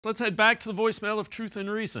Let's head back to the voicemail of Truth and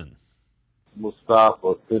Reason.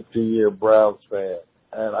 Mustafa, 50-year Browns fan.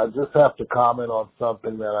 And I just have to comment on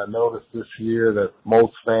something that I noticed this year that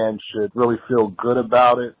most fans should really feel good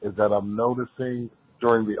about it, is that I'm noticing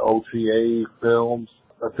during the OTA films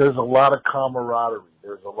that there's a lot of camaraderie.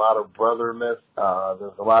 There's a lot of brotherness.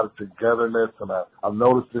 There's a lot of togetherness. And I've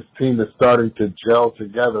noticed this team is starting to gel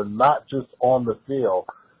together, not just on the field.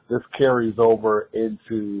 This carries over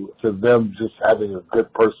into them just having a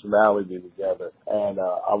good personality together. And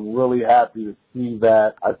I'm really happy to see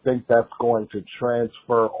that. I think that's going to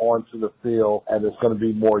transfer onto the field, and there's going to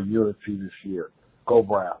be more unity this year. Go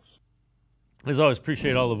Browns. As always,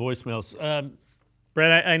 appreciate all the voicemails.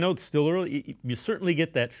 Brad, I know it's still early. You certainly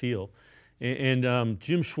get that feel. And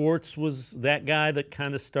Jim Schwartz was that guy that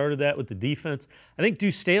kind of started that with the defense. I think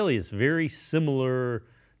Deuce Staley is very similar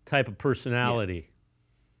type of personality.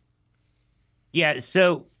 Yeah,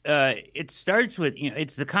 so it starts with,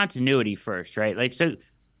 it's the continuity first, right? Like, so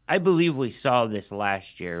I believe we saw this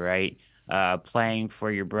last year, right? Playing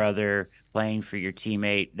for your brother, playing for your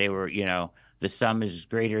teammate. They were, the sum is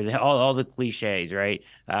greater than all the cliches, right?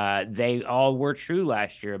 They all were true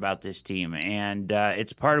last year about this team, and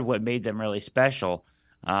it's part of what made them really special.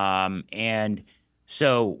 And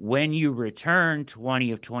so when you return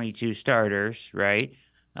 20 of 22 starters, right,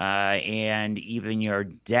 and even your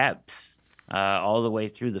depth all the way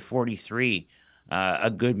through the 43,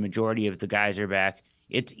 a good majority of the guys are back.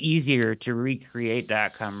 It's easier to recreate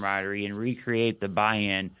that camaraderie and recreate the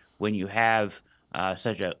buy-in when you have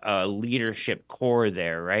such a leadership core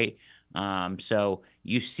there, right? So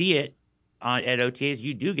you see it at OTAs.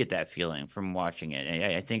 You do get that feeling from watching it. And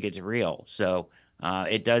I think it's real. So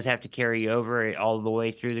it does have to carry over all the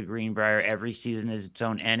way through the Greenbrier. Every season is its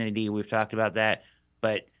own entity. We've talked about that.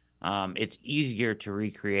 But it's easier to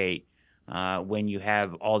recreate when you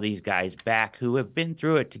have all these guys back who have been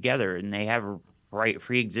through it together and they have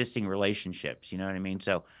pre-existing relationships. You know what I mean?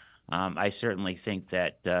 So I certainly think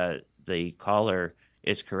that the caller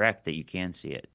is correct that you can see it.